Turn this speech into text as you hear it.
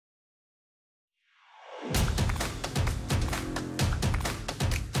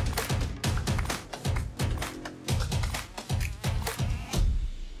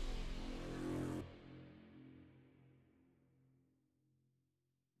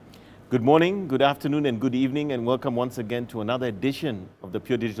Good morning, good afternoon, and good evening, and welcome once again to another edition of the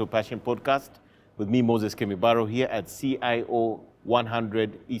Pure Digital Passion Podcast with me, Moses Kemibaro, here at CIO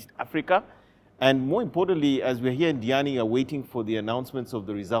 100 East Africa. And more importantly, as we're here in Diani, are waiting for the announcements of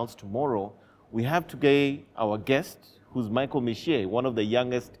the results tomorrow, we have today our guest, who's Michael Michie, one of the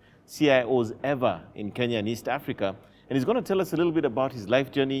youngest CIOs ever in Kenya and East Africa. And he's going to tell us a little bit about his life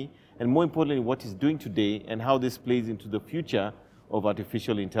journey, and more importantly, what he's doing today and how this plays into the future of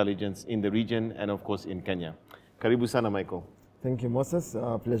artificial intelligence in the region and, of course, in Kenya. Karibu sana, Michael. Thank you, Moses.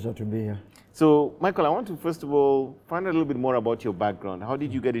 Pleasure to be here. So, Michael, I want to first of all find out a little bit more about your background. How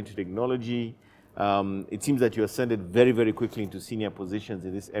did you get into technology? It seems that you ascended very, very quickly into senior positions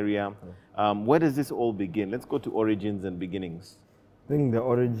in this area. Where does this all begin? Let's go to origins and beginnings. I think the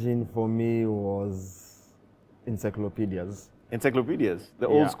origin for me was encyclopedias. Encyclopedias, the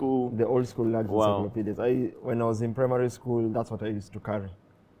old school. The old school large encyclopedias. When I was in primary school, that's what I used to carry.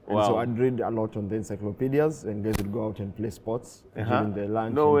 And so I'd read a lot on the encyclopedias, and guys would go out and play sports during the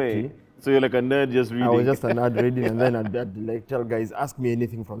lunch. No way. Tea. So you're like a nerd just reading. I was just a nerd reading, and then I'd like tell guys, ask me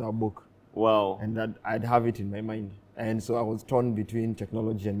anything from that book. Wow. And I'd have it in my mind. And so I was torn between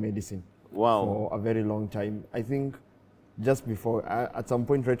technology and medicine for a very long time. I think just before, at some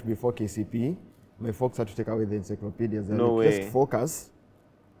point right before KCP, my folks had to take away the encyclopedias. No way. Just focus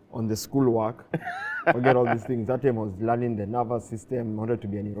on the schoolwork. Forget all these things. That time I was learning the nervous system. I wanted to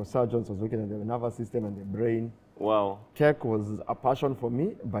be a neurosurgeon, so I was looking at the nervous system and the brain. Wow. Tech was a passion for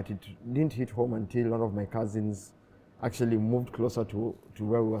me, but it didn't hit home until one of my cousins actually moved closer to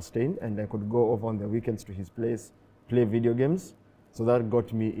where we were staying, and I could go over on the weekends to his place, play video games. So that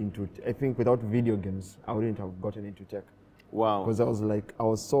got me into, I think without video games, I wouldn't have gotten into tech. Wow. Because I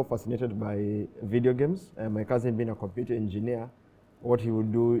was so fascinated by video games. And my cousin being a computer engineer, what he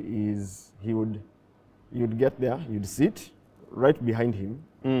would do is you'd get there, you'd sit right behind him,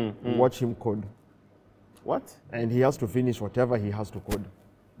 watch him code. What? And he has to finish whatever he has to code.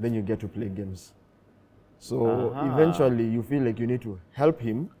 Then you get to play games. So eventually you feel like you need to help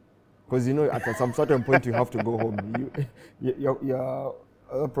him, because you know at some certain point you have to go home. You're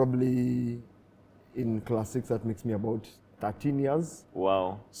probably in class 6, that makes me about 13 years.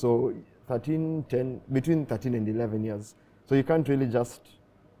 Wow. So between 13 and 11 years. So you can't really just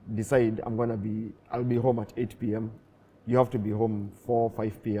decide I'll be home at 8 p.m. You have to be home 4,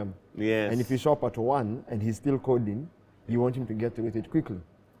 5 p.m. Yes. And if you show up at 1 and he's still coding, you want him to get through with it quickly.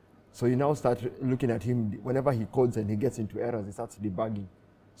 So you now start looking at him, whenever he codes and he gets into errors, he starts debugging.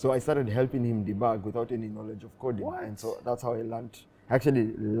 So I started helping him debug without any knowledge of coding. What? And so that's how I learned. I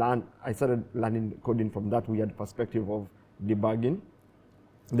started learning coding from that weird perspective of debugging.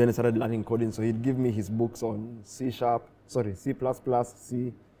 Then I started learning coding. So he'd give me his books on C++,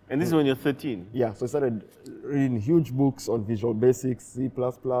 C. And this is when you're 13? Yeah, so I started reading huge books on Visual Basics, C++,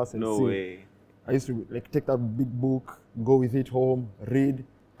 and No C. way. I used to take that big book, go with it home, read,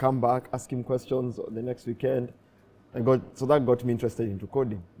 come back, ask him questions the next weekend. So that got me interested into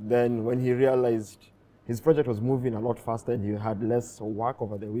coding. Then when he realized his project was moving a lot faster and he had less work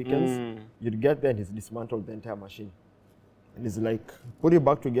over the weekends, you'd get there and he's dismantled the entire machine. And it's like, put it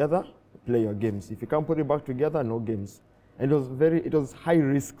back together, play your games. If you can't put it back together, no games. And it was high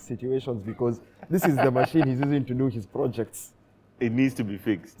risk situations, because this is the machine he's using to do his projects. It needs to be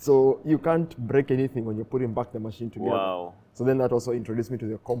fixed. So you can't break anything when you're putting back the machine together. Wow. So then that also introduced me to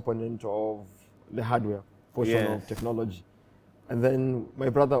the component of the hardware portion of technology. And then my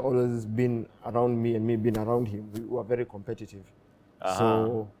brother always been around me and me being around him. We were very competitive.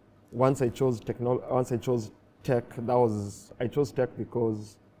 So once I chose tech, I chose tech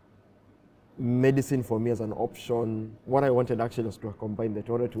because medicine for me as an option, what I wanted actually was to combine that.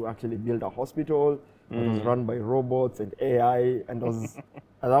 I wanted to actually build a hospital that was run by robots and AI, and and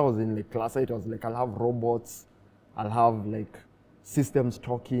that was in like class 8. I was like, I'll have robots, I'll have like systems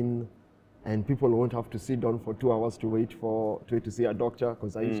talking, and people won't have to sit down for 2 hours to wait to see a doctor,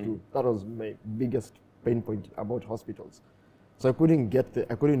 because that was my biggest pain point about hospitals. So I couldn't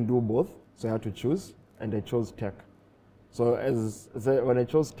do both, so I had to choose, and I chose tech. So when I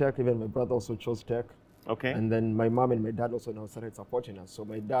chose tech, even my brother also chose tech. Okay. And then my mom and my dad also now started supporting us. So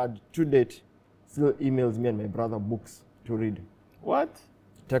my dad, to date, still emails me and my brother books to read. What?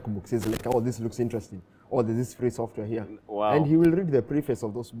 Tech books. He's like, oh, this looks interesting. Oh, there's this free software here. Wow. And he will read the preface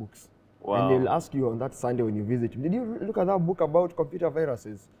of those books. Wow. And he'll ask you on that Sunday when you visit him, did you look at that book about computer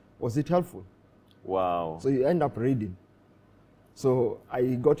viruses? Was it helpful? Wow. So you end up reading. So I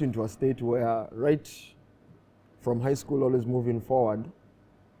got into a state where right from high school, always moving forward,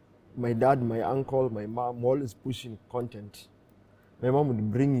 my dad, my uncle, my mom were always pushing content. My mom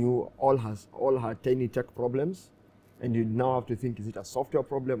would bring you all her tiny tech problems, And you now have to think, is it a software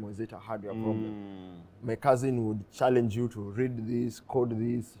problem or is it a hardware problem? My cousin would challenge you to read this, code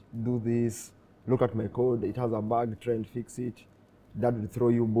this, do this, look at my code, it has a bug, try and fix it. Dad would throw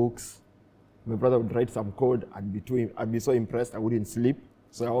you books. My brother would write some code, I'd be so impressed I wouldn't sleep.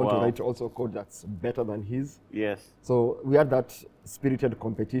 So I want to write also code that's better than his. Yes. So we had that spirited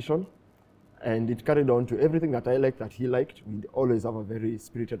competition, and it carried on to everything that I liked that he liked. We'd always have a very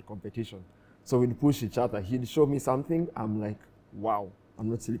spirited competition. So we'd push each other. He'd show me something, I'm like, wow, I'm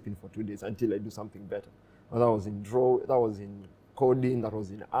not sleeping for 2 days until I do something better. Well, that was in coding, that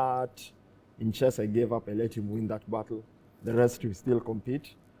was in art. In chess, I gave up, I let him win that battle. The rest, we still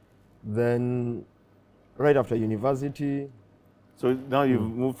compete. Then, right after university. So now you've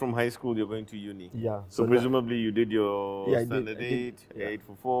moved from high school, you're going to uni. Yeah. So presumably you did your standard I did,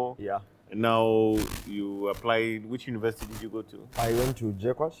 844. Yeah. And now you applied, which university did you go to? I went to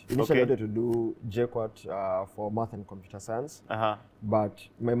JKUAT. Initially I wanted to do JKUAT for math and computer science. But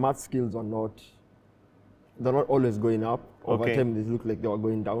my math skills they're not always going up. Over time they look like they were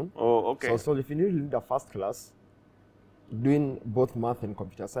going down. Oh, okay. So if you need the first class, doing both math and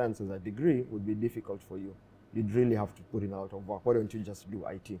computer science as a degree would be difficult for you. You'd really have to put in a lot of work. Why don't you just do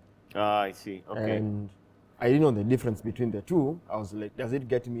IT? I see. Okay. And I didn't know the difference between the two. I was like, does it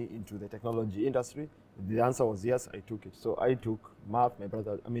get me into the technology industry? The answer was yes, I took it. So I took math, I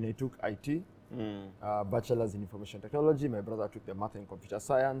took IT, bachelor's in information technology. My brother took the math and computer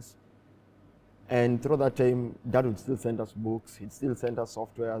science. And through that time, Dad would still send us books. He'd still send us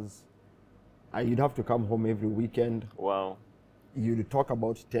softwares. You'd have to come home every weekend. Wow. You'd talk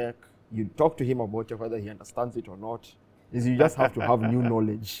about tech. You'd talk to him about tech, whether he understands it or not. You just have to have new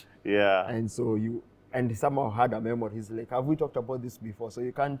knowledge. Yeah. And he somehow had a memory. He's like, have we talked about this before? So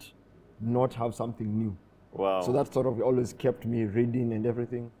you can't not have something new. Wow. So that sort of always kept me reading and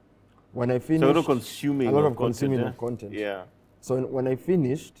everything. When I finished, so a lot of consuming of content. Yeah. So when I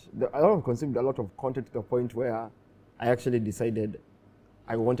finished, I consumed a lot of content to the point where I actually decided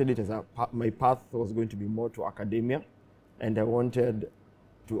I wanted it as my path was going to be more to academia, and I wanted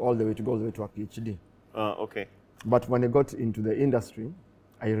to go all the way to a PhD. Okay. But when I got into the industry,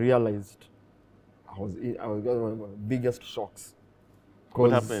 I realized I was one of the biggest shocks.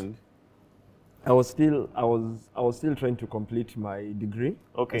 What happened? I was still trying to complete my degree.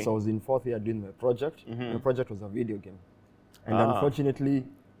 Okay. So I was in 4th year doing my project. My project was a video game. And unfortunately,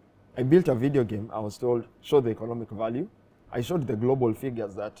 I built a video game. I was told, show the economic value. I showed the global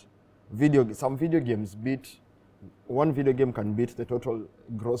figures that some video games one video game can beat the total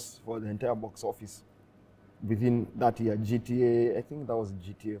gross for the entire box office within that year. GTA, I think that was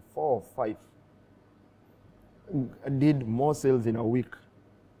GTA 4 or 5, did more sales in a week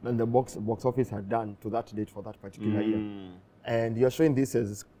than the box office had done to that date for that particular year. And you're showing this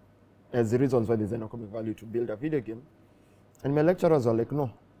as the reasons why there's an economic value to build a video game. And my lecturers were like,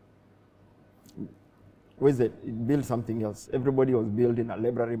 no. Where is it? Build something else. Everybody was building a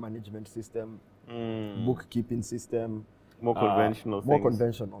library management system, bookkeeping system. More conventional things. More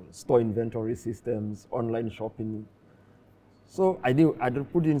conventional. Store inventory systems, online shopping. So I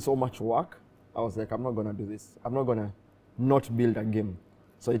did put in so much work. I was like, I'm not going to do this. I'm not going to not build a game.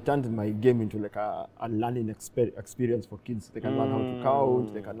 So I turned my game into like a learning experience for kids. They can learn how to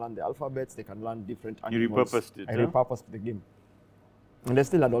count, they can learn the alphabets, they can learn different animals. You repurposed it, I repurposed the game. And I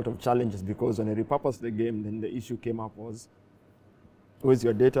still had a lot of challenges because when I repurposed the game, then the issue came up was, where's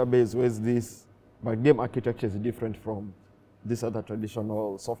your database, where's this? But game architecture is different from these other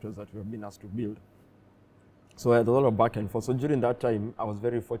traditional softwares that we have been asked to build. So I had a lot of back and forth. So during that time, I was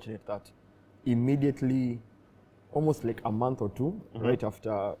very fortunate that immediately, almost like a month or two, right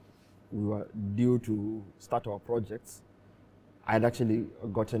after we were due to start our projects, I had actually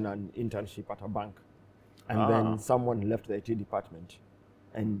gotten an internship at a bank. And then someone left the IT department.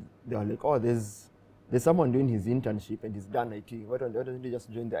 And they were like, oh, there's someone doing his internship and he's done IT. Why don't you just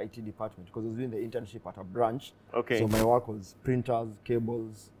join the IT department? Because I was doing the internship at a branch. Okay. So my work was printers,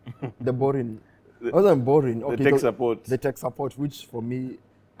 cables, the boring. It wasn't boring. Okay, the tech support. The tech support, which for me,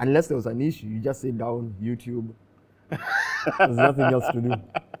 unless there was an issue, you just sit down, YouTube. There's nothing else to do.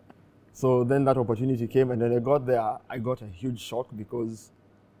 So then that opportunity came, and then I got there, I got a huge shock because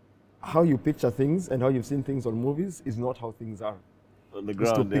how you picture things and how you've seen things on movies is not how things are. On the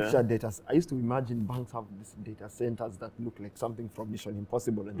ground, data. I used to imagine banks have these data centers that look like something from Mission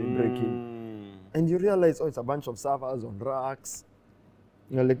Impossible, and they break in. And you realize, oh, it's a bunch of servers on racks.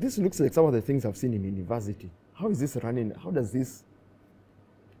 You know, like this looks like some of the things I've seen in university. How is this running? How is this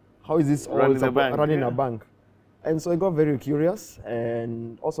all running a bank? And so I got very curious,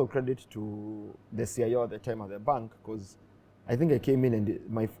 and also credit to the CIO at the time at the bank, because I think I came in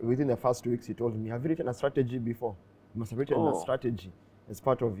and within the first 2 weeks he told me, have you written a strategy before? You must have written a strategy as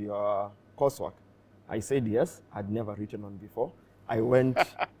part of your coursework. I said yes. I'd never written one before. I went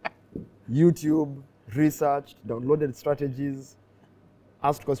YouTube, researched, downloaded strategies,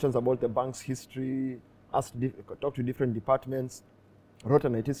 asked questions about the bank's history, talked to different departments, wrote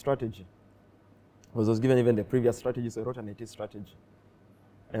an IT strategy. I was given even the previous strategy, so I wrote an IT strategy.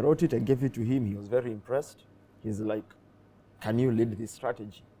 I wrote it and gave it to him. He was very impressed. He's like, can you lead this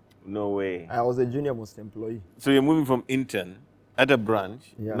strategy? No way. I was a junior most employee. So you're moving from intern at a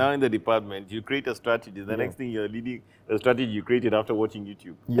branch, Yeah. now in the department, you create a strategy. The next thing you're leading the strategy you created after watching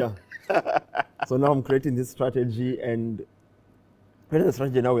YouTube. Yeah. So now I'm creating this strategy, and creating the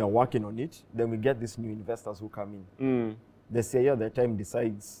strategy, now we are working on it. Then we get these new investors who come in. The CIO at the time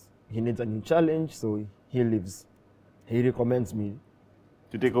decides he needs a new challenge, so he leaves. He recommends me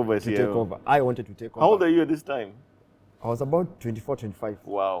To take over as to CEO. take over. I wanted to take over. How old are you at this time? I was about 24, 25.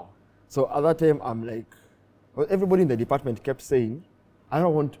 Wow. So at that time, I'm like, well, everybody in the department kept saying, I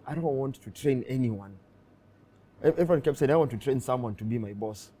don't want to train anyone. Everyone kept saying, I want to train someone to be my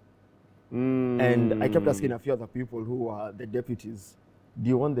boss. And I kept asking a few other people who were the deputies, do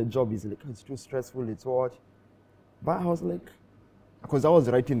you want the job? He's like, oh, it's too stressful, it's what? But I was like, because I was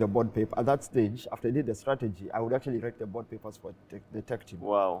writing the board paper. At that stage, after I did the strategy, I would actually write the board papers for the tech team.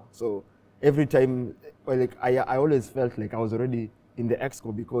 Wow. So every time, well, like I always felt like I was already in the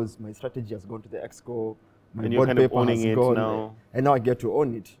exco because my strategy has gone to the exco. My And you're board kind of paper owning has it gone, now. and now I get to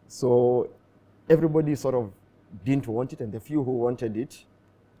own it. So everybody sort of didn't want it, and the few who wanted it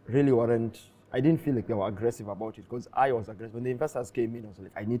really weren't. I didn't feel like they were aggressive about it because I was aggressive. When the investors came in, I was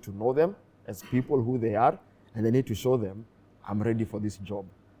like, I need to know them as people who they are, and I need to show them I'm ready for this job.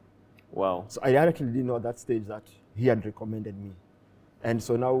 Wow. So I actually didn't know at that stage that he had recommended me. And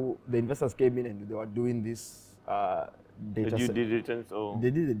so now the investors came in and they were doing this data The due diligence or?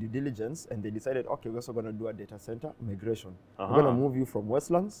 They did the due diligence and they decided, okay, we're also going to do a data center migration. Uh-huh. We're going to move you from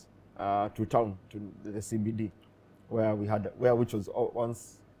Westlands to town, to the CBD, which was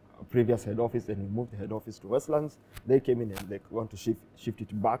once a previous head office, and we moved the head office to Westlands. They came in and they want to shift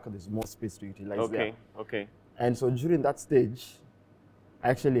it back. There's more space to utilize there. Okay. And so during that stage, I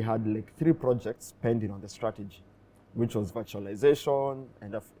actually had like 3 projects pending on the strategy, which was virtualization,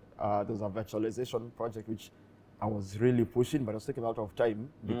 and there was a virtualization project which I was really pushing, but it was taking a lot of time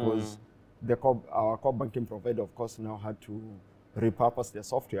because our core banking provider, of course, now had to repurpose their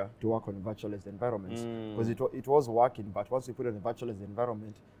software to work on virtualized environments because it was working, but once you put it in a virtualized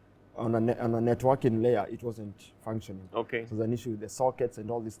environment, on a networking layer, it wasn't functioning. Okay. So there's an issue with the sockets and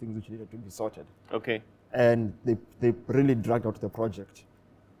all these things which needed to be sorted. Okay. And they really dragged out the project.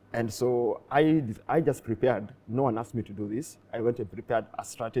 And so I just prepared. No one asked me to do this. I went and prepared a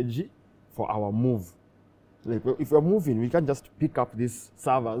strategy for our move. Like, if we're moving, we can't just pick up these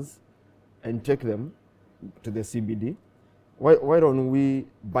servers and take them to the CBD. Why don't we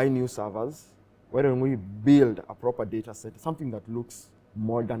buy new servers? Why don't we build a proper data set, something that looks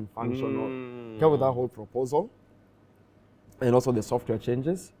modern, functional? Came with that whole proposal. And also the software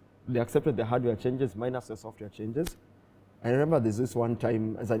changes. They accepted the hardware changes minus the software changes. I remember there's this one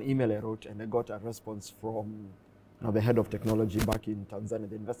time as an email I wrote and I got a response from the head of technology back in Tanzania.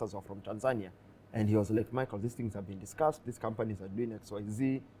 The investors are from Tanzania. And he was like, Michael, these things have been discussed. These companies are doing X, Y,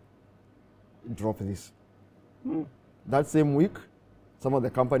 Z. Drop this. That same week, some of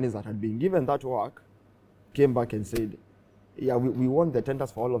the companies that had been given that work came back and said, yeah, we won the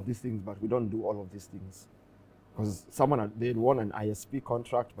tenders for all of these things, but we don't do all of these things. Because they'd won an ISP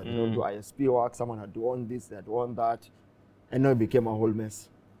contract, but they don't do ISP work. Someone had won this, they had won that. And now it became a whole mess.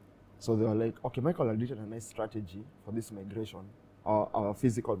 So they were like, okay, Michael had written a nice strategy for this migration, our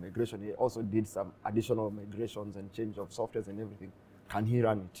physical migration. He also did some additional migrations and change of softwares and everything. Can he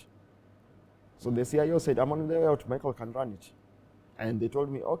run it? So the CIO said, I'm on the way out, Michael can run it. And they told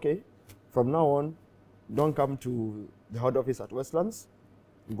me, okay, from now on, don't come to the head office at Westlands,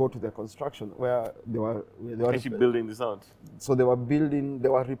 go to the construction where they were Actually building this out. So they were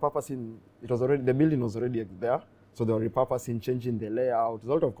repurposing, the building was already there. So they were repurposing, changing the layout. There's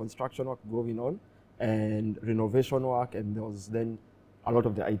a lot of construction work going on and renovation work, and there was then a lot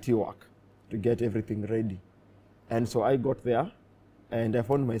of the IT work to get everything ready. And so I got there and I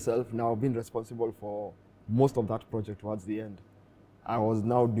found myself now being responsible for most of that project towards the end. I was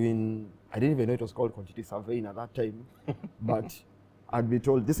now doing, I didn't even know it was called quantity surveying at that time, but I'd be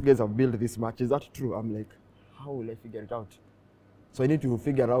told, these guys have built this much. Is that true? I'm like, how will I figure it out? So I need to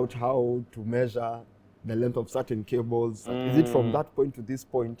figure out how to measure the length of certain cables. Is it from that point to this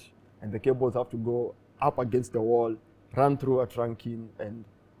point? And the cables have to go up against the wall, run through a trunking. And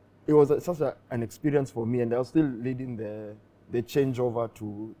it was such an experience for me. And I was still leading the changeover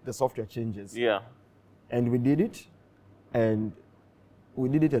to the software changes. Yeah. And we did it. And we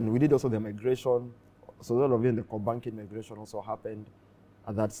did it, and we did also the migration. So a lot of the core banking migration also happened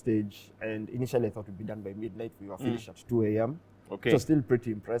at that stage. And initially I thought it would be done by midnight. We were finished at 2 a.m. Okay. Which was still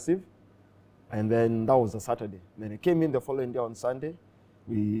pretty impressive. And then that was a Saturday. Then I came in the following day on Sunday.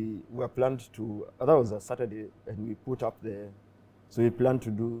 We were planned to, that was a Saturday, and we put up so we planned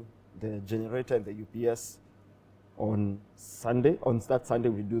to do the generator and the UPS on Sunday. On that Sunday,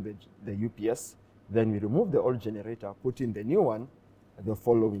 we do the UPS. Then we remove the old generator, put in the new one the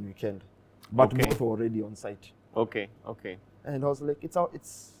following weekend. But Okay. both were already on site. Okay. Okay. And I was like, it's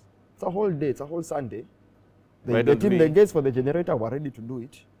a whole day, it's a whole Sunday. Why The don't team, we- the guys for the generator were ready to do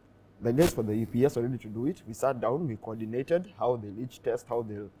it. The guys for the UPS were ready to do it. We sat down, we coordinated how they'll each test,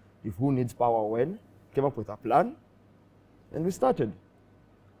 if who needs power when, came up with a plan, and we started.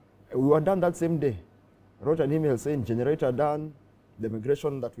 We were done that same day. I wrote an email saying generator done, the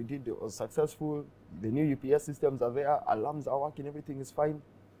migration that we did was successful, the new UPS systems are there, alarms are working, everything is fine.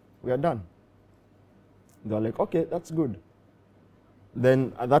 We are done. They were like, okay, that's good.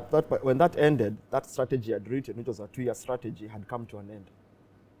 Then when that ended, that strategy I'd written, which was a 2-year strategy, had come to an end.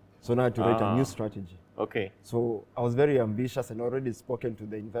 So now I had to write a new strategy. Okay. So I was very ambitious and already spoken to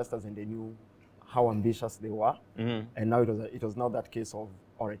the investors, and they knew how ambitious they were. Mm-hmm. And now it was now that case of,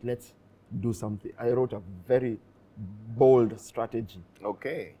 all right, let's do something. I wrote a very bold strategy.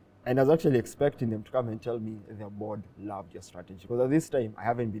 Okay. And I was actually expecting them to come and tell me their board loved your strategy. Because at this time, I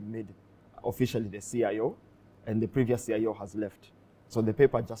haven't been made officially the CIO, and the previous CIO has left. So the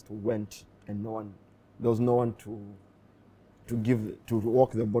paper just went, and there was no one to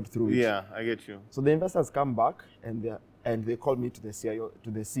walk the board through it. Yeah, I get you. So the investors come back, and they call me to the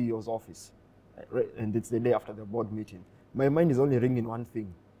CEO's office, and it's the day after the board meeting. My mind is only ringing one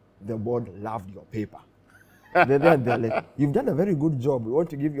thing: the board loved your paper. They're like, you've done a very good job. We want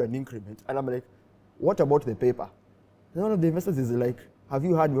to give you an increment. And I'm like, what about the paper? And one of the investors is like, have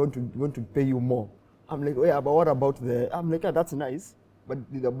you heard we want to pay you more? I'm like, oh yeah, but what about I'm like, yeah, that's nice.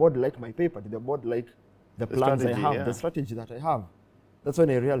 But did the board like my paper? Did the board like the plans I strategy, have, yeah. the strategy that I have? That's when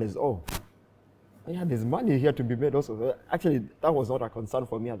I realized, oh, yeah, there's money here to be made also. So actually, that was not a concern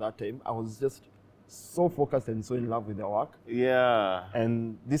for me at that time. I was just so focused and so in love with the work. Yeah.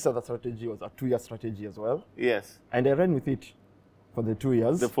 And this other strategy was a 2-year strategy as well. Yes. And I ran with it for the 2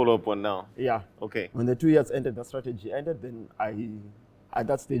 years. The follow-up one now. Yeah. Okay. When the 2 years ended, the strategy ended, then at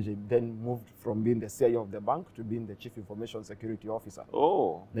that stage, I then moved from being the CIO of the bank to being the Chief Information Security Officer.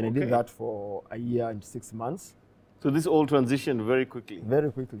 Oh. Then I did that for a year and 6 months. So this all transitioned very quickly.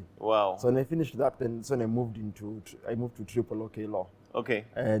 Very quickly. Wow. So when I finished that, then I moved to Triple OK Law. Okay.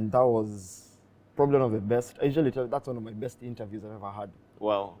 And that was probably one of the best. I usually tell that's one of my best interviews I've ever had.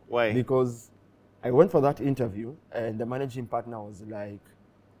 Wow. Why? Because I went for that interview, and the managing partner was like,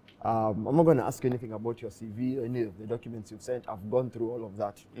 I'm not going to ask you anything about your CV or any of the documents you've sent. I've gone through all of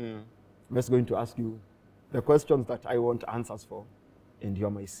that. I'm just going to ask you the questions that I want answers for, and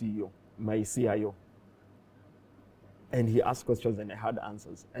you're my CIO. And he asked questions, and I had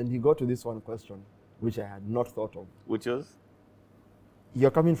answers. And he got to this one question, which I had not thought of. Which was?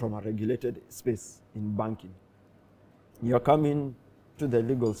 You're coming from a regulated space in banking. You're coming to the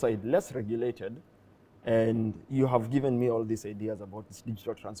legal side, less regulated, and you have given me all these ideas about this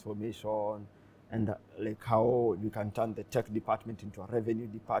digital transformation and like how you can turn the tech department into a revenue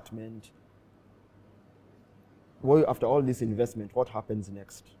department. Well, after all this investment, what happens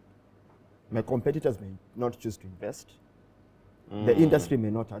next? My competitors may not choose to invest. The industry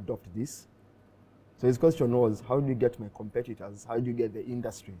may not adopt this. So his question was, how do you get my competitors, how do you get the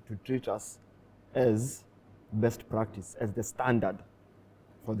industry to treat us as best practice, as the standard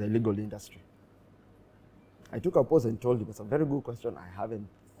for the legal industry? I took a pause and told him, it's a very good question. I haven't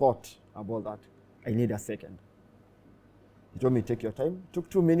thought about that. I need a second. He told me, take your time. Took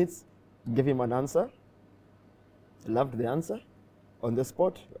 2 minutes, gave him an answer. He loved the answer. On the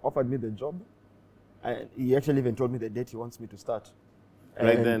spot, offered me the job. And he actually even told me the date he wants me to start.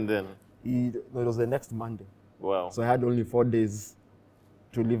 Right And then. it was the next Monday. Wow. So I had only 4 days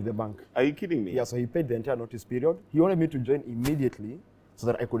to leave the bank. Are you kidding me? Yeah, so he paid the entire notice period. He wanted me to join immediately so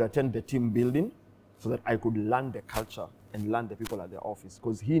that I could attend the team building, so that I could learn the culture and learn the people at the office.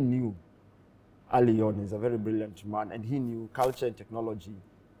 Because he knew early on, he's a very brilliant man, and he knew culture and technology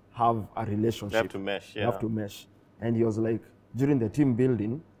have a relationship. You have to mesh, You have to mesh. And he was like, during the team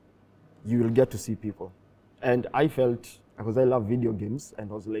building, you will get to see people. And I felt, because I love video games, and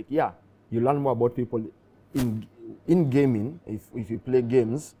I was like, yeah, you learn more about people in gaming, if you play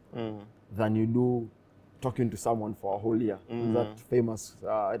games, than you do talking to someone for a whole year. That famous,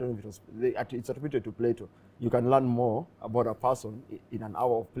 I don't know if it was, it's attributed to Plato. You can learn more about a person in an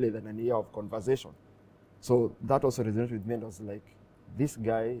hour of play than an year of conversation. So that also resonated with me, and I was like, this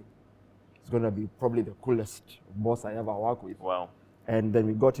guy is going to be probably the coolest boss I ever work with. Wow. And then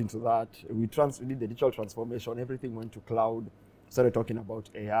we got into that. We did the digital transformation. Everything went to cloud. Started talking about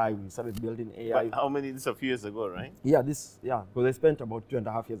AI. We started building AI. But how many? This is a few years ago, right? Because I spent about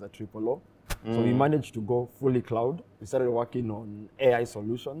 2.5 years at Triple O. So we managed to go fully cloud. We started working on AI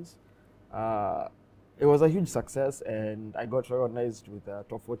solutions. It was a huge success, and I got recognized with the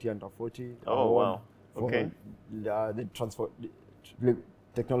top 40 under 40 Oh, award wow. for Okay. the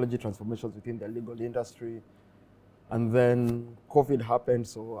technology transformations within the legal industry. And then COVID happened,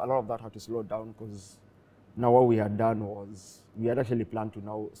 so a lot of that had to slow down, because now what we had done was we had actually planned to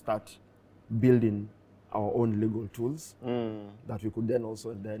now start building our own legal tools that we could then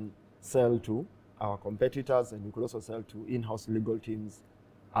also sell to our competitors, and we could also sell to in-house legal teams,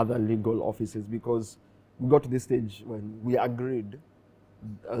 other legal offices, because we got to this stage when we agreed,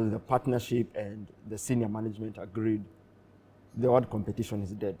 the partnership and the senior management agreed, the word competition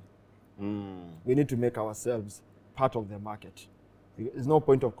is dead. We need to make ourselves part of the market. There's no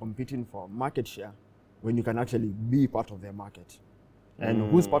point of competing for market share when you can actually be part of the market. And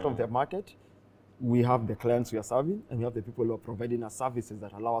who's part of the market? We have the clients we are serving, and we have the people who are providing us services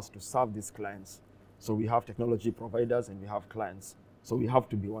that allow us to serve these clients. So we have technology providers and we have clients. So we have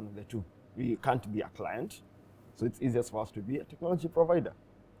to be one of the two. We can't be a client. So it's easiest for us to be a technology provider.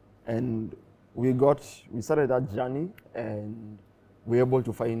 And we started that journey, and we were able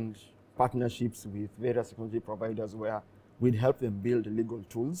to find partnerships with various technology providers where we'd help them build legal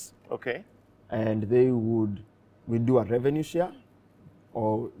tools. Okay. And we'd do a revenue share,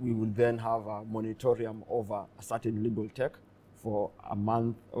 or we would then have a moratorium over a certain legal tech for a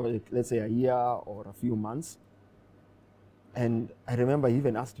month, or let's say a year or a few months. And I remember he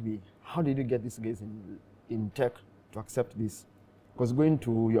even asked me, how did you get these guys in tech to accept this? Because going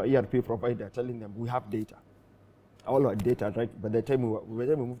to your ERP provider, telling them we have data, all our data, right? By the time we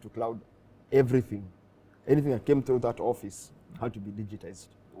moved to cloud, anything that came through that office had to be digitized.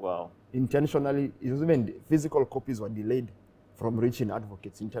 Wow. Intentionally, even physical copies were delayed from reaching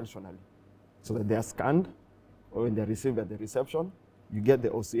advocates intentionally, so that they are scanned, or when they're received at the reception, you get the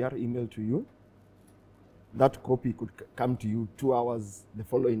OCR email to you. That copy could come to you 2 hours the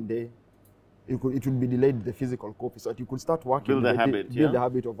following day. It would be delayed, the physical copy, so that you could start working. Build the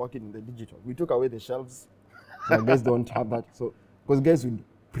habit of working in the digital. We took away the shelves, so guys don't have that. So, because guys would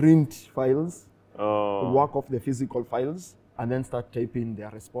print files, work off the physical files, and then start typing their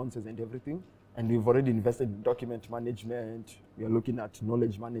responses and everything. And we've already invested in document management. We are looking at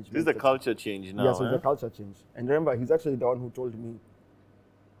knowledge management. This is the culture change now. Yeah, so it's a culture change. And remember, he's actually the one who told me,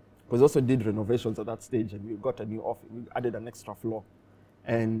 because we also did renovations at that stage, and we got a new office. We added an extra floor.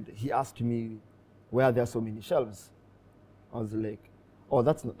 And he asked me, why are there so many shelves? I was like, oh,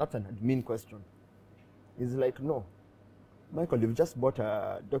 that's an admin question. He's like, no, Michael, you've just bought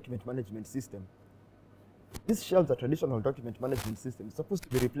a document management system. These shelves are traditional document management systems. You're supposed to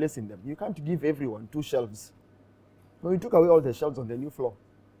be replacing them. You can't give everyone 2 shelves. No, we took away all the shelves on the new floor.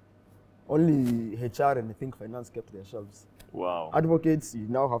 Only HR and I think finance kept their shelves. Wow. Advocates, you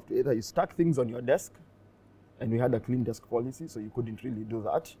now have to either you stack things on your desk, and we had a clean desk policy, so you couldn't really do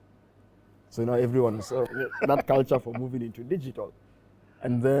that. So now everyone saw that culture for moving into digital.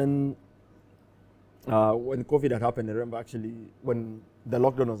 And then when COVID had happened, I remember actually when the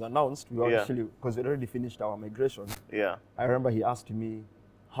lockdown was announced, we were actually, because we already finished our migration. Yeah. I remember he asked me,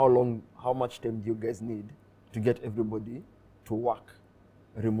 how much time do you guys need to get everybody to work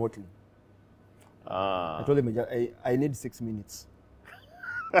remotely? I told him, I need 6 minutes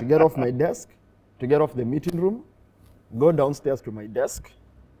to get off my desk, to get off the meeting room, go downstairs to my desk,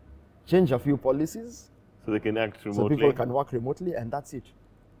 change a few policies, so they can act remotely. so people can work remotely, and that's it.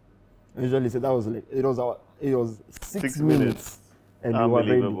 I usually say that was like it was 6 minutes, and we were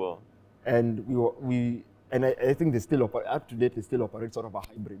ready. And I think they still up to date. They still operate sort of a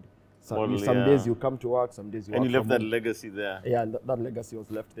hybrid. So some days you come to work, some days you. And work you left from that legacy there. Yeah, that legacy was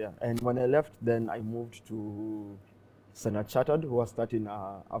left there. And when I left, then I moved to Standard Chartered, who was starting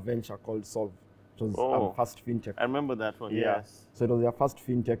a venture called Solve. It was our first fintech. I remember that one. Yeah. Yes. So it was their first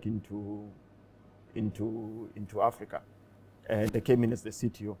fintech into Africa, and they came in as the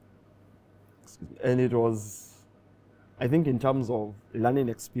CTO. And it was, I think, in terms of learning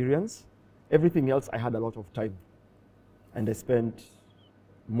experience, everything else I had a lot of time, and I spent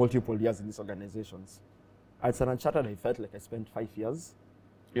multiple years in these organizations. At Standard Chartered, I felt like I spent 5 years.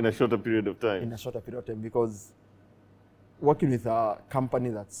 In a shorter period of time. In a shorter period of time, because working with a company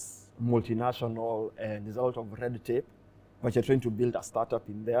that's multinational and there's a lot of red tape, but you're trying to build a startup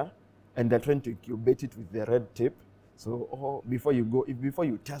in there, and they're trying to incubate it with the red tape. So before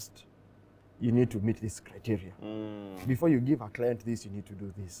you test, you need to meet this criteria. Before you give a client this, you need to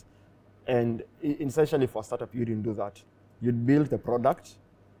do this. And essentially for a startup, you didn't do that. You'd build the product,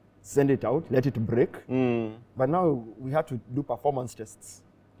 send it out, let it break. But now we had to do performance tests.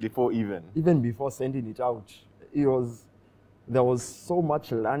 Even before sending it out, there was so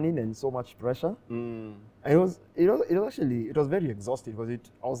much learning and so much pressure. And it was very exhausting because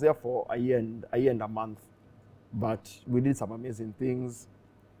I was there for a year and a month, but we did some amazing things.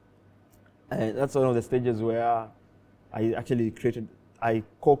 And that's one of the stages where I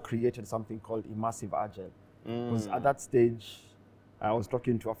co-created something called Immersive Agile. Because at that stage, I was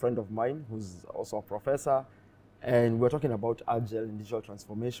talking to a friend of mine who's also a professor, and we're talking about Agile and digital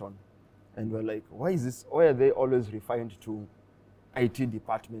transformation. And we're like, why are they always refined to IT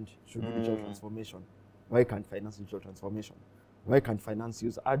department should do digital transformation? Why can't finance digital transformation? Why can't finance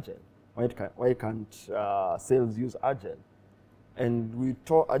use Agile? Why can't sales use Agile? And we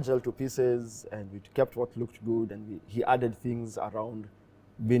tore Agile to pieces, and we kept what looked good, and he added things around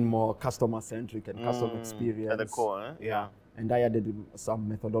being more customer-centric and customer experience. At the core, yeah. And I added some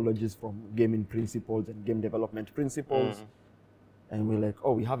methodologies from gaming principles and game development principles. And we're like,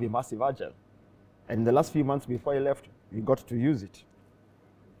 oh, we have Immersive Agile. And the last few months before I left, we got to use it.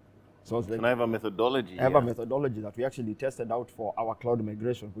 So I was like, and I have a methodology. I have a methodology that we actually tested out for our cloud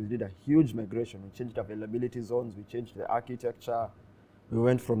migration. We did a huge migration. We changed availability zones. We changed the architecture. We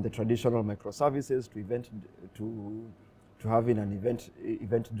went from the traditional microservices to having an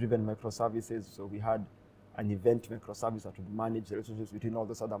event-driven microservices. So we had an event microservice that would manage the relationships between all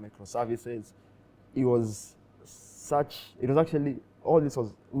those other microservices. We were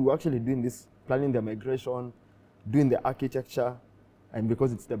actually doing this, planning the migration, doing the architecture. And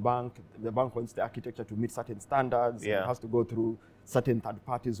because it's the bank wants the architecture to meet certain standards. It has to go through certain third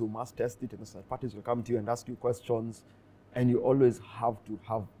parties who must test it, and the third parties will come to you and ask you questions. And you always have to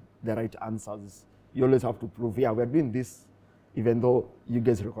have the right answers. You always have to prove, we're doing this, even though you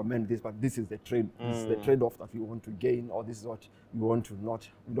guys recommend this, but this is the trade. This is the trade-off that we want to gain, or this is what we want to not.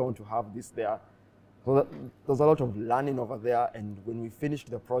 We don't want to have this there. So there's a lot of learning over there. And when we finished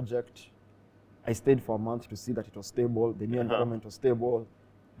the project, I stayed for a month to see that it was stable, the new environment was stable,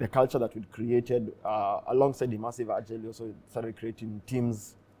 the culture that we'd created, alongside Immersive Agile, we also started creating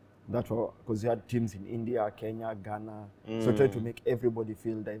teams because we had teams in India, Kenya, Ghana. So we tried to make everybody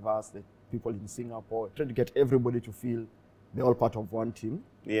feel diverse, the people in Singapore, tried to get everybody to feel they're all part of one team.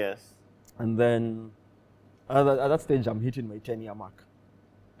 Yes. And then at that stage, I'm hitting my 10-year mark.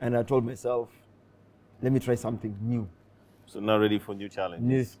 And I told myself, let me try something new. So now ready for new challenges.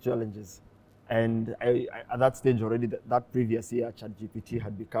 New challenges. And I at that stage already, that previous year, ChatGPT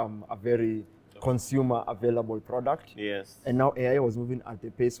had become a very consumer available product. Yes. And now AI was moving at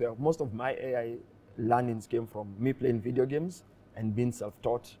the pace where most of my AI learnings came from me playing video games and being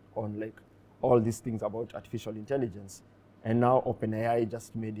self-taught on like all these things about artificial intelligence. And now OpenAI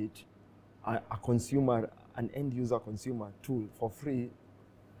just made it an end user consumer tool for free.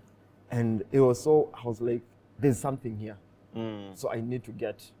 And I was like, there's something here. So I need to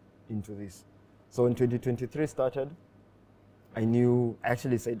get into this. So when 2023 started, I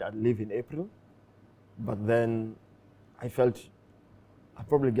actually said I'd leave in April, but then I felt I'd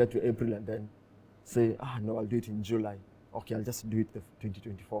probably get to April and then say, no, I'll do it in July. Okay, I'll just do it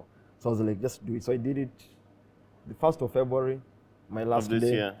 2024. So I was like, just do it. So I did it the 1st of February, my last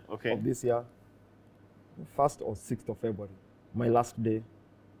day of this year. 1st or 6th of February, my last day.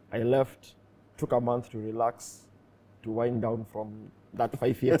 I left, took a month to relax, to wind down from that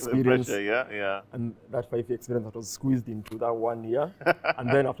 5-year experience. The pressure, And that 5-year experience that was squeezed into that 1 year. And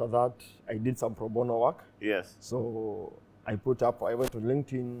then after that, I did some pro bono work. Yes. So I went to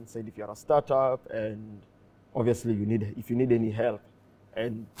LinkedIn, said if you're a startup, and obviously if you need any help,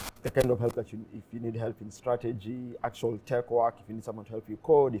 and the kind of help if you need help in strategy, actual tech work, if you need someone to help you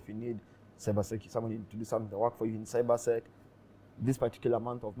code, if you need cybersec, someone to do something to work for you in cybersec, this particular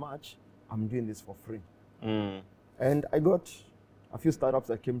month of March, I'm doing this for free. And I got a few startups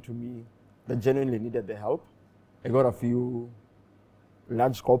that came to me that genuinely needed the help. I got a few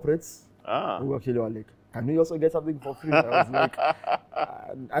large corporates who actually were like, can we also get something for free? I was like,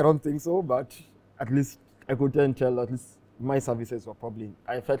 I don't think so, but at least I could tell at least my services were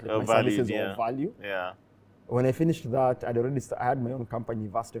I felt like my services were of value. Yeah. When I finished that, I had my own company,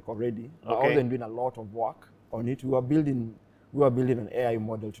 Vastec already. But I wasn't doing a lot of work on it. We were building an AI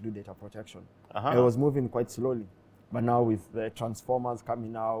model to do data protection. I was moving quite slowly. But now with the transformers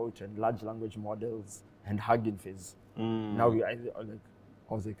coming out and large language models and Hugging Face, now I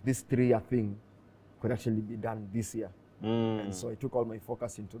was like, this 3-year thing could actually be done this year. And so I took all my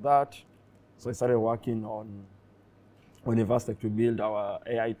focus into that. So I started working on on Investec to build our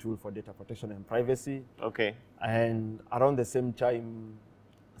AI tool for data protection and privacy. Okay. And around the same time,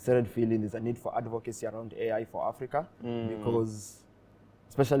 started feeling there's a need for advocacy around AI for Africa because,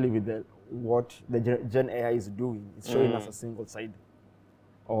 especially with what the Gen AI is doing, it's showing us a single side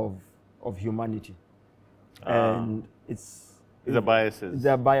of humanity, and the biases.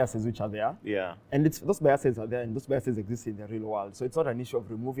 There are biases which are there. Yeah. And those biases are there, and those biases exist in the real world. So it's not an issue of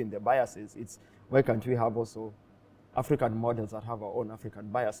removing the biases. It's why can't we have also African models that have our own African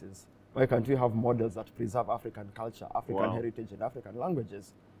biases? Why can't we have models that preserve African culture, African heritage, and African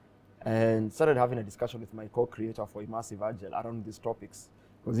languages? And started having a discussion with my co-creator for Immersive Agile around these topics,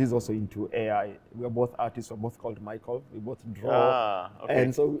 because he's also into AI. We are both artists. We're both called Michael. We both draw. Okay.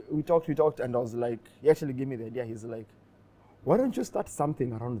 And so we talked, and I was like, he actually gave me the idea. He's like, why don't you start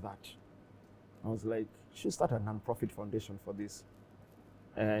something around that? I was like, you should start a non-profit foundation for this.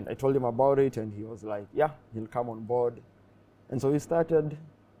 And I told him about it, and he was like, yeah, he'll come on board. And so we started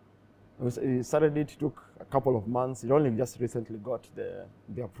it. It took a couple of months. It only just recently got the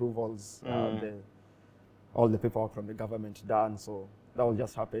approvals, all the paperwork from the government done. So that all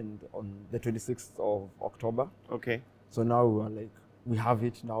just happened on the 26th of October. Okay. So now we are like, we have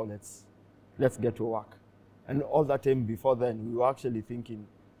it, now let's get to work. And all that time before then, we were actually thinking,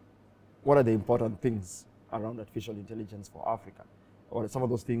 what are the important things around artificial intelligence for Africa? Or some of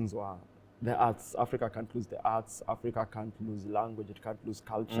those things were the arts. Africa can't lose the arts. Africa can't lose language. It can't lose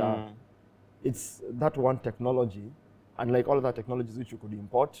culture. It's that one technology, and like all other technologies which you could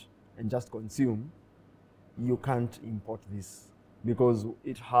import and just consume, you can't import this because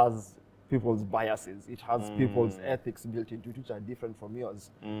it has people's biases. It has people's ethics built into it, which are different from yours.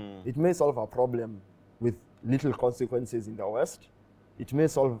 It may solve a problem with little consequences in the West. It may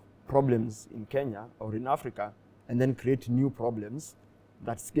solve problems in Kenya or in Africa and then create new problems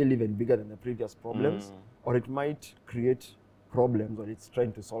that scale even bigger than the previous problems. Or it might create problems, or it's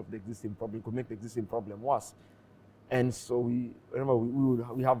trying to solve the existing problem. It could make the existing problem worse. And so we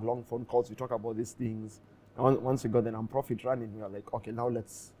have long phone calls. We talk about these things. And once we got the nonprofit running, we are like, okay, now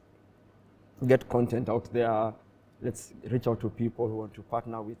let's get content out there. Let's reach out to people who want to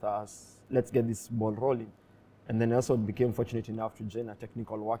partner with us. Let's get this ball rolling. And then I also became fortunate enough to join a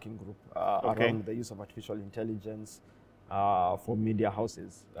technical working group around the use of artificial intelligence for media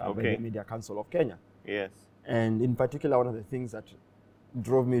houses by the Media Council of Kenya. Yes. And in particular, one of the things that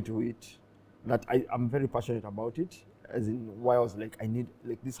drove me to it, that I'm very passionate about it, as in why I was like,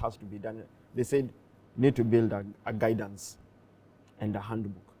 this has to be done. They said, you need to build a guidance and a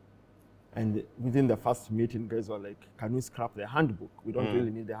handbook. And within the first meeting, guys were like, can we scrap the handbook? We don't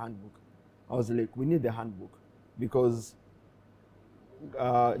really need the handbook. I was like, we need the handbook because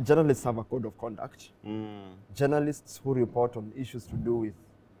journalists have a code of conduct. Journalists who report on issues to do with,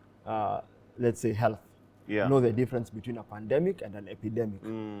 let's say, health, know the difference between a pandemic and an epidemic.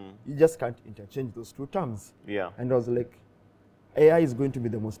 You just can't interchange those two terms. And I was like, AI is going to be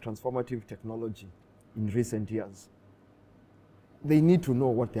the most transformative technology in recent years. They need to know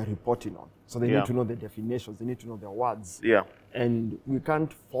what they're reporting on. So they need to know the definitions. They need to know the words. And we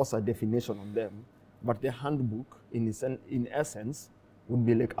can't force a definition on them. But the handbook, in essence, would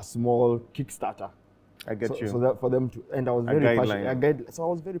be like a small Kickstarter. I get you. So that for them to, and I was very passionate. So I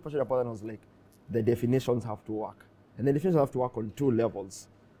was very passionate about it. And I was like, the definitions have to work. And the definitions have to work on two levels.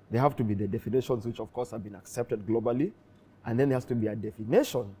 They have to be the definitions which, of course, have been accepted globally. And then there has to be a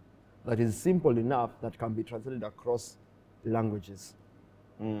definition that is simple enough that can be translated across languages.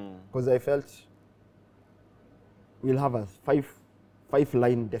 Because I felt we'll have a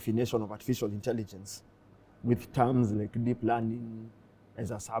five-line definition of artificial intelligence with terms like deep learning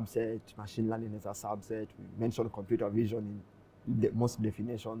as a subset, machine learning as a subset. We mentioned computer vision in most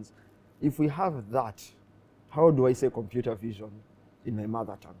definitions. If we have that, how do I say computer vision in my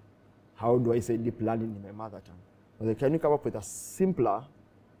mother tongue? How do I say deep learning in my mother tongue? Well, can you come up with a simpler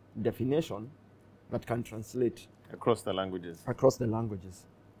definition that can translate across the languages? Across the languages.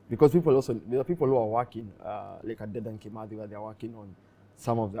 Because there are people who are working, like at Dedan Kimathi, where they're working on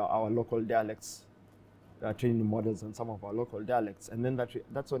some of our local dialects, training models on some of our local dialects. And then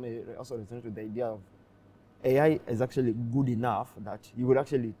that's when I also resonated with the idea of AI is actually good enough that you would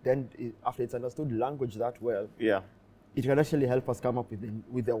actually then, after it's understood language that well, it can actually help us come up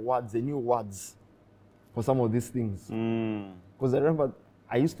with the words, the new words for some of these things. Because I remember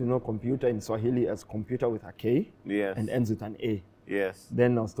I used to know computer in Swahili as computer with a K and ends with an A.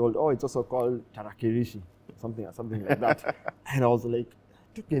 Then I was told, it's also called tarakirishi, something like that. And I was like,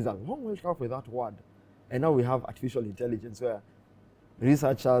 it took us a long way to come up with that word. And now we have artificial intelligence where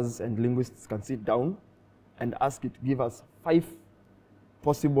researchers and linguists can sit down and ask it to give us 5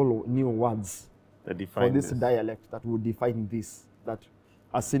 possible new words That for define this this. dialect that would define this, that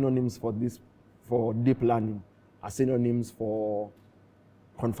are synonyms for this, for deep learning, are synonyms for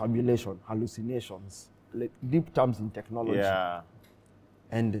confabulation, hallucinations, like deep terms in technology. Yeah.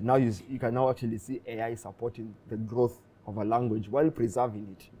 And now you can now actually see AI supporting the growth of a language while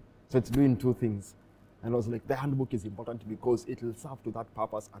preserving it. So it's doing two things. And I was like, the handbook is important because it will serve to that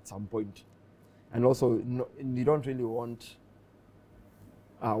purpose at some point. And also, you don't really want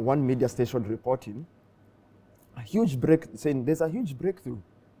one media station reporting saying there's a huge breakthrough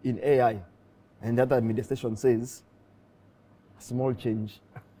in AI, and the other media station says a small change.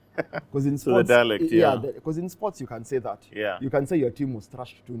 Because in So the sports, dialect, yeah. because in sports you can say that. Yeah. You can say your team was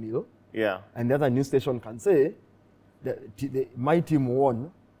thrashed 2-0, Yeah. and the other news station can say that my team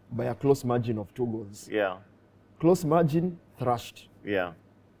won by a close margin of 2 goals. Yeah. Close margin, thrashed. Yeah.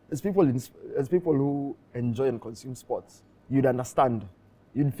 As people who enjoy and consume sports, you'd understand.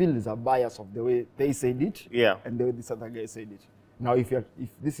 You'd feel there's a bias of the way they said it, Yeah. and the way this other guy said it. Now, if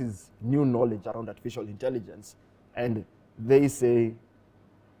this is new knowledge around artificial intelligence, and they say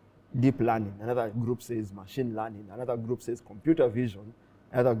deep learning, another group says machine learning, another group says computer vision,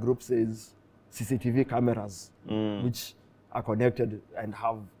 another group says CCTV cameras, which are connected and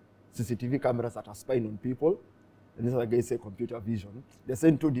have CCTV cameras that are spying on people. And this other guy say computer vision. They're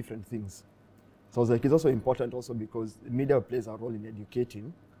saying two different things. So I was like, it's also important also because the media plays a role in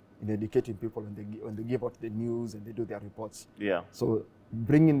educating people when they give out the news and they do their reports. Yeah. So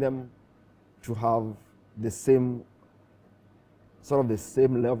bringing them to have the same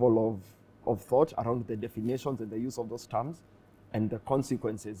level of thought around the definitions and the use of those terms and the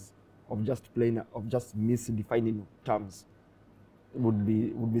consequences of just misdefining terms would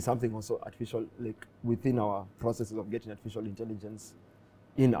be something also artificial, like within our processes of getting artificial intelligence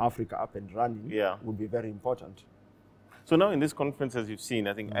in Africa up and running. Yeah. Would be very important. So now in this conference, as you've seen,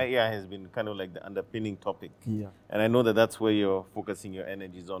 I think AI has been kind of like the underpinning topic. Yeah. And I know that that's where you're focusing your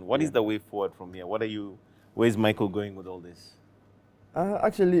energies on. What is the way forward from here? Where's Michael going with all this?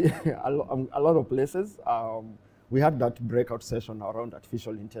 Actually, a lot of places. We had that breakout session around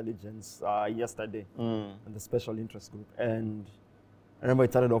artificial intelligence yesterday in the special interest group. And I remember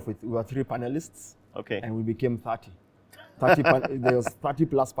it started off with, we were 3 panelists. Okay. And we became 30. There was 30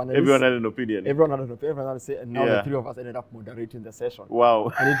 plus panelists. Everyone had an opinion. Everyone had to say, and now Yeah. the 3 of us ended up moderating the session.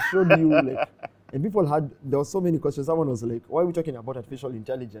 Wow. And it showed you, like, and there were so many questions. Someone was like, why are we talking about artificial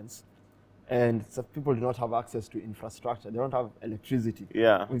intelligence? And so people do not have access to infrastructure. They don't have electricity.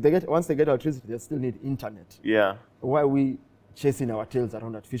 Yeah. Once they get electricity, they still need internet. Yeah. Why are we chasing our tails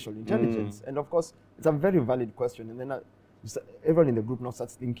around artificial intelligence? And of course, it's a very valid question. And then everyone in the group now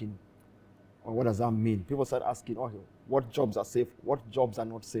starts thinking, oh, what does that mean? People start asking, oh, what jobs are safe? What jobs are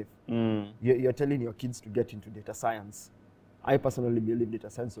not safe? You're telling your kids to get into data science. I personally believe data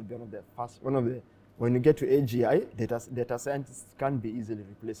science will be when you get to AGI, data scientists can be easily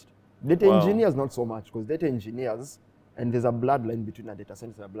replaced. Data engineers, not so much, because data engineers, and there's a bloodline between a data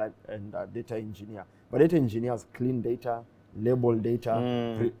scientist and a data engineer. But data engineers clean data, label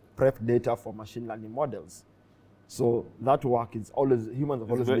data, prep data for machine learning models. So that work is humans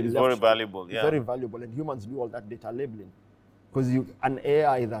have always been left. It's very valuable, yeah. It's very valuable, and humans do all that data labeling. Because an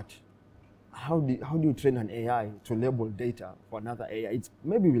AI how do you train an AI to label data for another AI?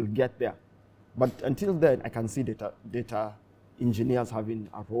 Maybe we'll get there. But until then, I can see data engineers having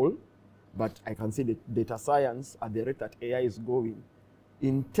a role, but I can see that data science at the rate that AI is going.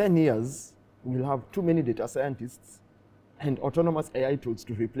 In 10 years, we'll have too many data scientists and autonomous AI tools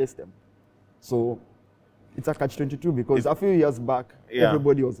to replace them. So it's a catch-22 because a few years back,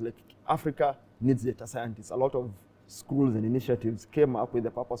 everybody was like, Africa needs data scientists. A lot of schools and initiatives came up with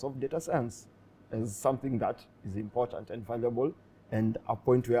the purpose of data science as something that is important and valuable and a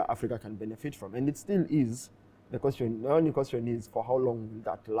point where Africa can benefit from. And it still is. The only question is, for how long will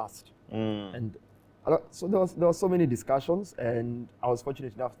that last? And so there was so many discussions, and I was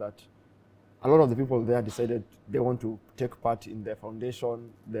fortunate enough that a lot of the people there decided they want to take part in the foundation,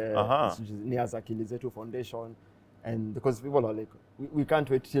 which is Niazaki Lizetu Foundation, and because people are like, we can't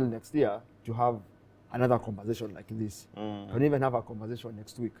wait till next year to have another conversation like this. Can we even have a conversation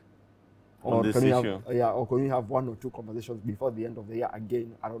next week? On this issue? Or can we have 1 or 2 conversations before the end of the year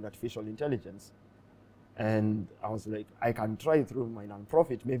again around artificial intelligence? And I was like, I can try through my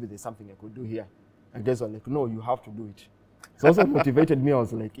nonprofit. Maybe there's something I could do here. And guys were like, no, you have to do it. So also motivated me. I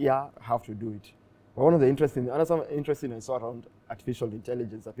was like, yeah, I have to do it. But another interesting I saw around artificial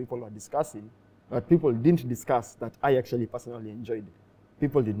intelligence that people were discussing, but people didn't discuss that I actually personally enjoyed.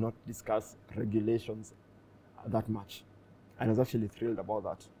 People did not discuss regulations that much. And I was actually thrilled about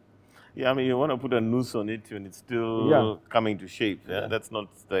that. Yeah, I mean, you want to put a noose on it when it's still Yeah. coming to shape. Yeah? Yeah. That's not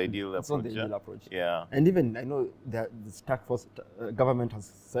the ideal It's approach. not the yeah? ideal approach. Yeah. And even I know that this task force, government has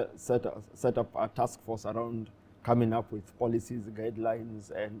set up a task force around coming up with policies,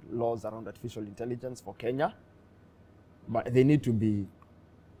 guidelines, and laws around artificial intelligence for Kenya. But they need to be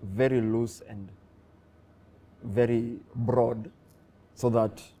very loose and very broad so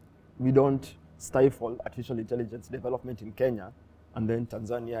that we don't stifle artificial intelligence development in Kenya and then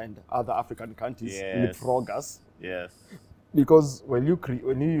Tanzania and other African countries Yes. leapfrog us. Yes. Because when you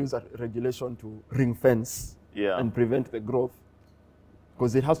use a regulation to ring fence Yeah. and prevent the growth,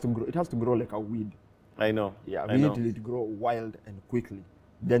 because it has to grow like a weed. I know. Yeah, I we know. need to let it grow wild and quickly.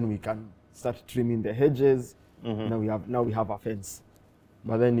 Then we can start trimming the hedges. Now we have a fence.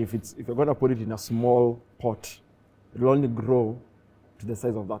 But then if you're gonna put it in a small pot, it'll only grow to the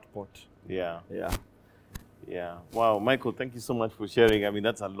size of that pot. Yeah. Yeah. Yeah. Wow, Michael, thank you so much for sharing. I mean,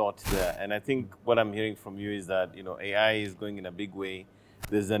 that's a lot there. And I think what I'm hearing from you is that, AI is going in a big way.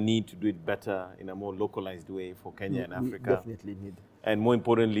 There's a need to do it better in a more localized way for Kenya and We Africa. definitely need. And more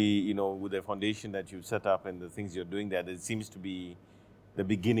importantly, with the foundation that you've set up and the things you're doing there seems to be the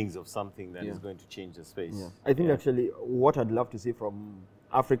beginnings of something that is going to change the space. Yeah. I think actually what I'd love to see from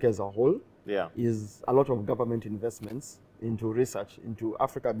Africa as a whole is a lot of government investments into research, into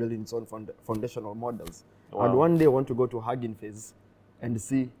Africa building its own foundational models. Wow. And one day I want to go to Hugging Face and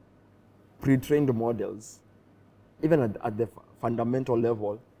see pre-trained models, even at the fundamental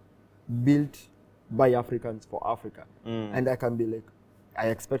level, built by Africans for Africa. And I can be like, I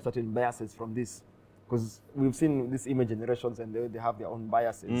expect certain biases from this. Because we've seen these image generations and they have their own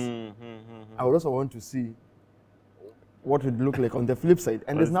biases. I would also want to see what would look like on the flip side.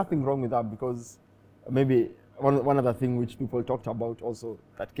 And there's nothing wrong with that, because maybe one other thing which people talked about also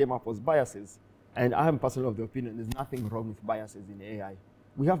that came up was biases. And I am personally of the opinion there's nothing wrong with biases in AI.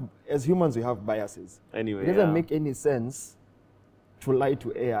 As humans, we have biases. Anyway, it doesn't make any sense to lie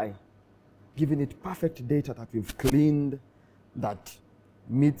to AI, giving it perfect data that we've cleaned, that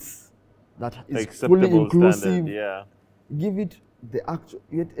meets, that is fully acceptable inclusive. standard, yeah. Give it the actual,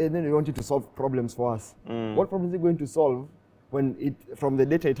 and then we want it to solve problems for us. What problem is it going to solve when from the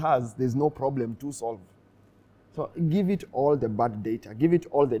data it has, there's no problem to solve? So give it all the bad data. Give it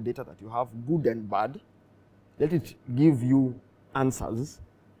all the data that you have, good and bad. Let it give you answers.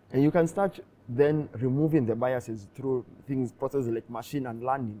 And you can start then removing the biases through processes like machine and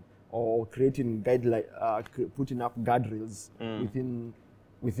learning, or creating putting up guardrails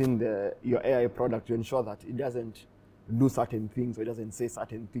within your AI product to ensure that it doesn't do certain things or it doesn't say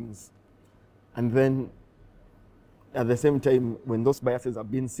certain things. And then at the same time, when those biases are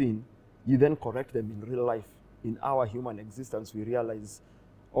being seen, you then correct them in real life. In our human existence, we realize,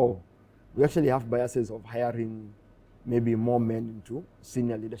 we actually have biases of hiring maybe more men into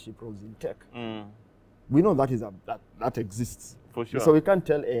senior leadership roles in tech. We know that exists. For sure. So we can't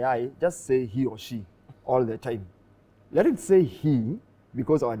tell AI, just say he or she all the time. Let it say he,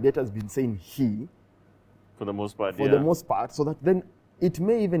 because our data has been saying he. For the most part, the most part, so that then it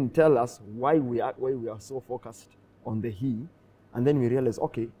may even tell us why we are so focused on the he, and then we realize,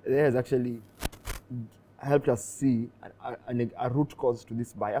 okay, there has actually helped us see a root cause to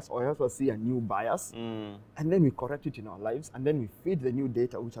this bias, or helped us see a new bias, and then we correct it in our lives, and then we feed the new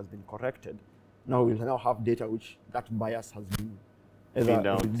data which has been corrected. Now we'll now have data which that bias has been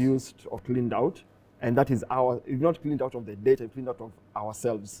either reduced or cleaned out, and that is it's not cleaned out of the data, it's cleaned out of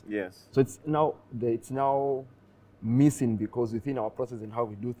ourselves. Yes. So it's now missing, because within our process and how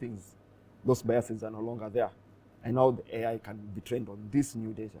we do things, those biases are no longer there. And now the AI can be trained on this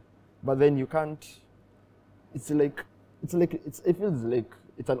new data. But then you can't, it feels like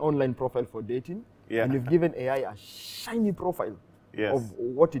it's an online profile for dating. Yeah. And you've given AI a shiny profile of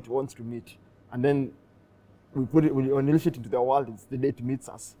what it wants to meet. And then we unleash it into the world, it's the day it meets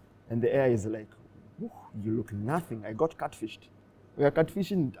us. And the AI is like, you look nothing, I got catfished. We are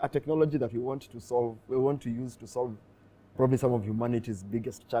catfishing a technology that we want to use to solve probably some of humanity's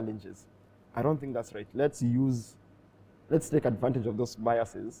biggest challenges. I don't think that's right. Let's take advantage of those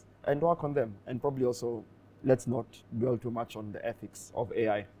biases and work on them. And probably also, let's not dwell too much on the ethics of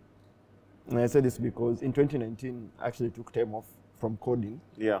AI. And I say this because in 2019, I actually took time off from coding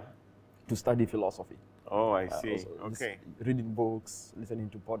to study philosophy. Oh, I see. Okay. Reading books, listening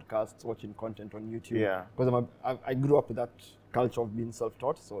to podcasts, watching content on YouTube. Yeah. Because I grew up with that culture of being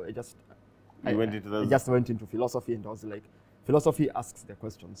self-taught, so I just went into philosophy, and I was like, philosophy asks the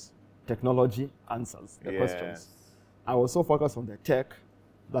questions, technology answers the questions. I was so focused on the tech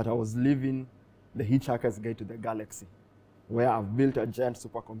that I was living the Hitchhiker's Guide to the Galaxy, where I've built a giant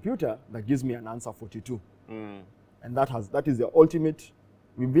supercomputer that gives me an answer 42. And that is the ultimate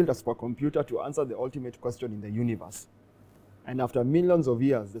we built a supercomputer to answer the ultimate question in the universe. And after millions of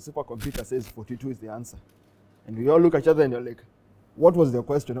years, the supercomputer says 42 is the answer. And we all look at each other and you're like, what was the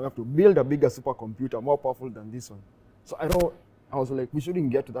question? We have to build a bigger supercomputer, more powerful than this one. So I was like, we shouldn't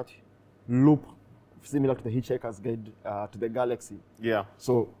get to that loop similar to the Hitchhiker's Guide to the Galaxy. Yeah.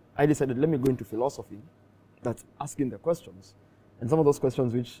 So I decided, let me go into philosophy, that's asking the questions. And some of those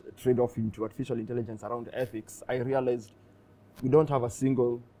questions which trade off into artificial intelligence around ethics, I realized we don't have a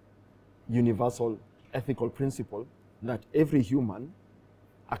single universal ethical principle that every human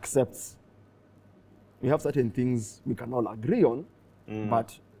accepts. We have certain things we can all agree on,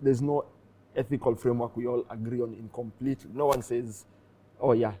 but there's no ethical framework we all agree on in complete. No one says,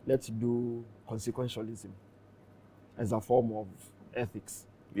 oh yeah, let's do consequentialism as a form of ethics.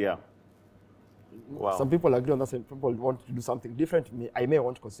 Yeah. Wow. Some people agree on that, some people want to do something different. I may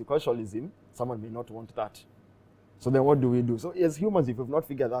want consequentialism, someone may not want that. So then what do we do? So as humans, if we've not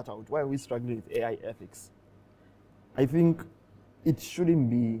figured that out, why are we struggling with AI ethics? I think it shouldn't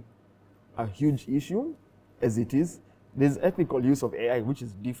be a huge issue as it is. There's ethical use of AI, which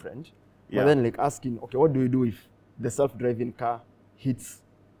is different. Yeah. But then like asking, okay, what do we do if the self-driving car hits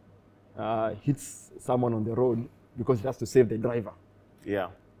someone on the road because it has to save the driver? Yeah.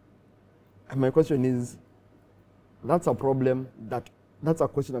 And my question is, that's a problem that's a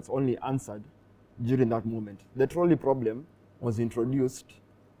question that's only answered during that moment. The trolley problem was introduced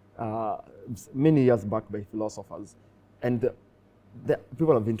many years back by philosophers. And the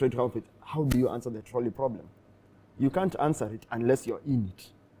people have been trying to come up with, how do you answer the trolley problem? You can't answer it unless you're in it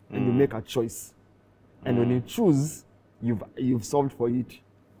and you make a choice. And when you choose, you've solved for it,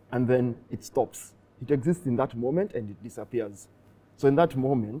 and then it stops. It exists in that moment and it disappears. So in that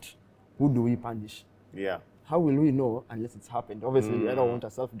moment, who do we punish? Yeah. How will we know unless it's happened? Obviously, I don't want a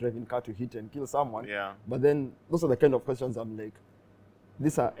self-driving car to hit and kill someone. Yeah. But then those are the kind of questions I'm like,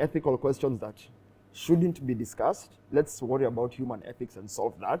 these are ethical questions that shouldn't be discussed. Let's worry about human ethics and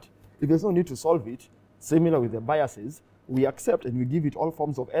solve that. If there's no need to solve it, similar with the biases, we accept and we give it all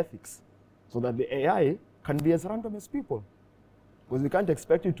forms of ethics so that the AI can be as random as people. Because we can't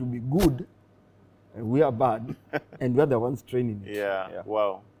expect it to be good and we are bad and we're the ones training it. Yeah.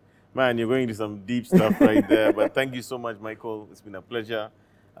 Wow. Man, you're going into some deep stuff right there. But thank you so much, Michael. It's been a pleasure.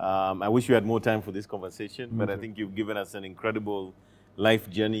 I wish we had more time for this conversation, but I think you've given us an incredible life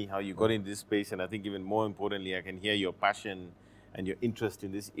journey, how you got into this space. And I think even more importantly, I can hear your passion and your interest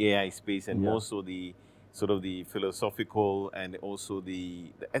in this AI space, and more so the sort of the philosophical and also the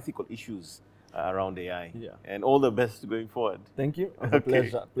ethical issues around AI. Yeah. And all the best going forward. Thank you. It was a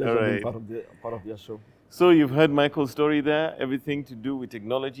pleasure All being part of your show. So you've heard Michael's story there, everything to do with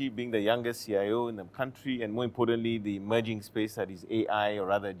technology, being the youngest CIO in the country, and more importantly, the emerging space that is AI, or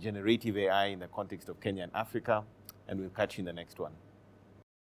rather generative AI in the context of Kenya and Africa. And we'll catch you in the next one.